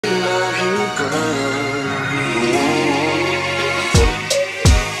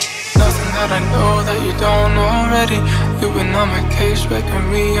that I know that you don't already. You've been on my case,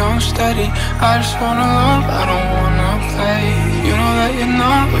 making me unsteady. I just wanna love, I don't wanna play. You know that you're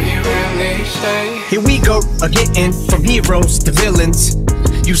not what you really say. Here we go again, from heroes to villains.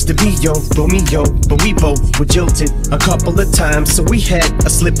 Used to be yo, Romeo, but we both were jilted a couple of times, so we had a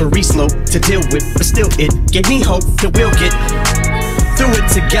slippery slope to deal with. But still, it gave me hope that we'll get through it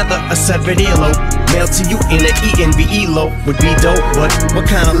together. A severed earlobe mailed to you in an ENVE low would be dope. But what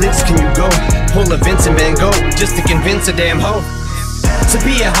kind of lengths can you go? Pull a Vincent Van Gogh just to convince a damn hoe to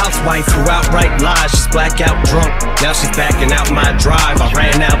be a housewife who outright lies. She's blackout drunk, now she's backing out my drive. I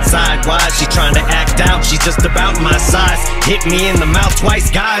ran outside, why is she trying to act out? She's just about my size, hit me in the mouth twice.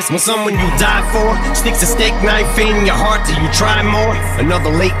 Guys, when someone you die for sticks a steak knife in your heart, do you try more? Another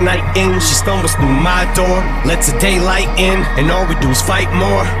late night in, she stumbles through my door, lets the daylight in, and all we do is fight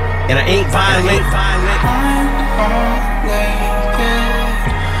more. And I ain't violent. I'm all naked.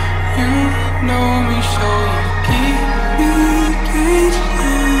 You know me, so you keep me caged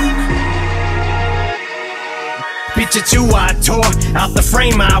in. Picture two, I tore out the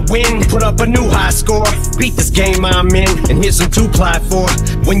frame, I win. Put up a new high score, beat this game I'm in. And here's some 2-ply for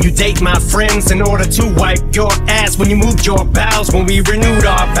when you date my friends, in order to wipe your ass when you moved your bowels, when we renewed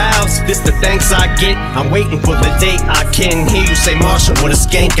our vows. This the thanks I get, I'm waiting for the day I can hear you say, Marshall, what a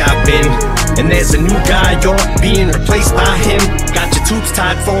skank I've been. And there's a new guy, you're being replaced by him. Got your tubes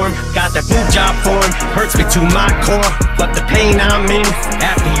tied for him, got that blue job for him. Hurts me to my core, but the pain I'm in,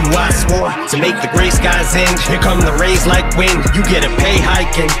 after you I swore to make the gray skies end. Here come the rays like wind, you get a pay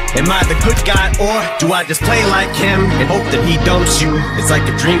hike. And am I the good guy, or do I just play like him and hope that he dumps you? It's like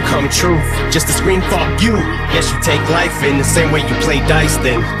a dream come true, just to scream fuck you. Guess you take life in the same way you play dice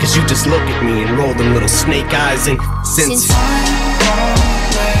then, cause you just look at me and roll them little snake eyes. And since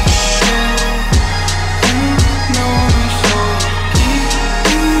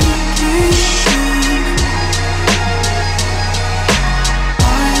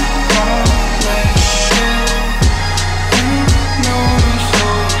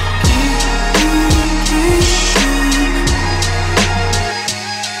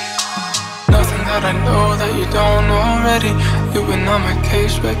I know that you don't already. You've been on my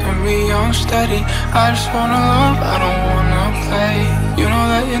case, making me unsteady. I just wanna love, I don't wanna play. You know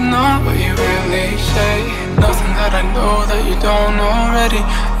that you're not what you really say. Nothing that I know that you don't already.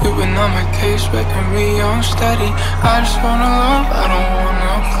 You've been on my case, making me unsteady. I just wanna love, I don't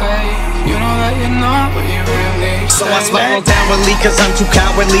wanna play. You know that you're not what you really say. So I spiral downwardly cause I'm too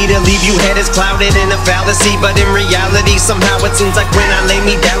cowardly to leave you head is clouded in a fallacy. But in reality, somehow it seems like when I lay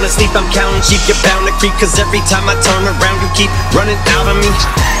me down to sleep, I'm counting sheep, you're bound to creep. Cause every time I turn around, you keep running out of me.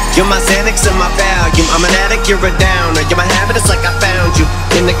 You're my Xanax and my Valium. I'm an addict, you're a downer. You're my habit, it's like I found you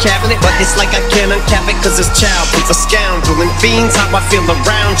in the cabinet, but it's like I can't uncap it cause it's childproof. A scoundrel and fiends, how I feel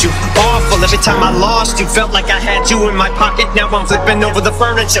around you. Awful, every time I lost you, felt like I had you in my pocket. Now I'm flipping over the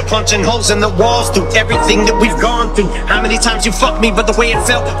furniture, punching holes in the walls through everything that we've gone through. How many times you fucked me, but the way it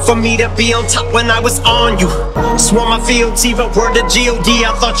felt for me to be on top when I was on you. Swarm my fields, even word to G.O.D.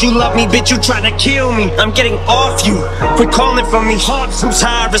 I thought you loved me, bitch, you tried to kill me. I'm getting off you, quit calling for me. Heart who's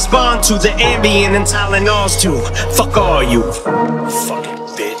how I respond to the Ambien and Tylenols too. Fuck all you. Fuck it,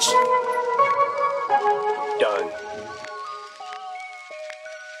 bitch.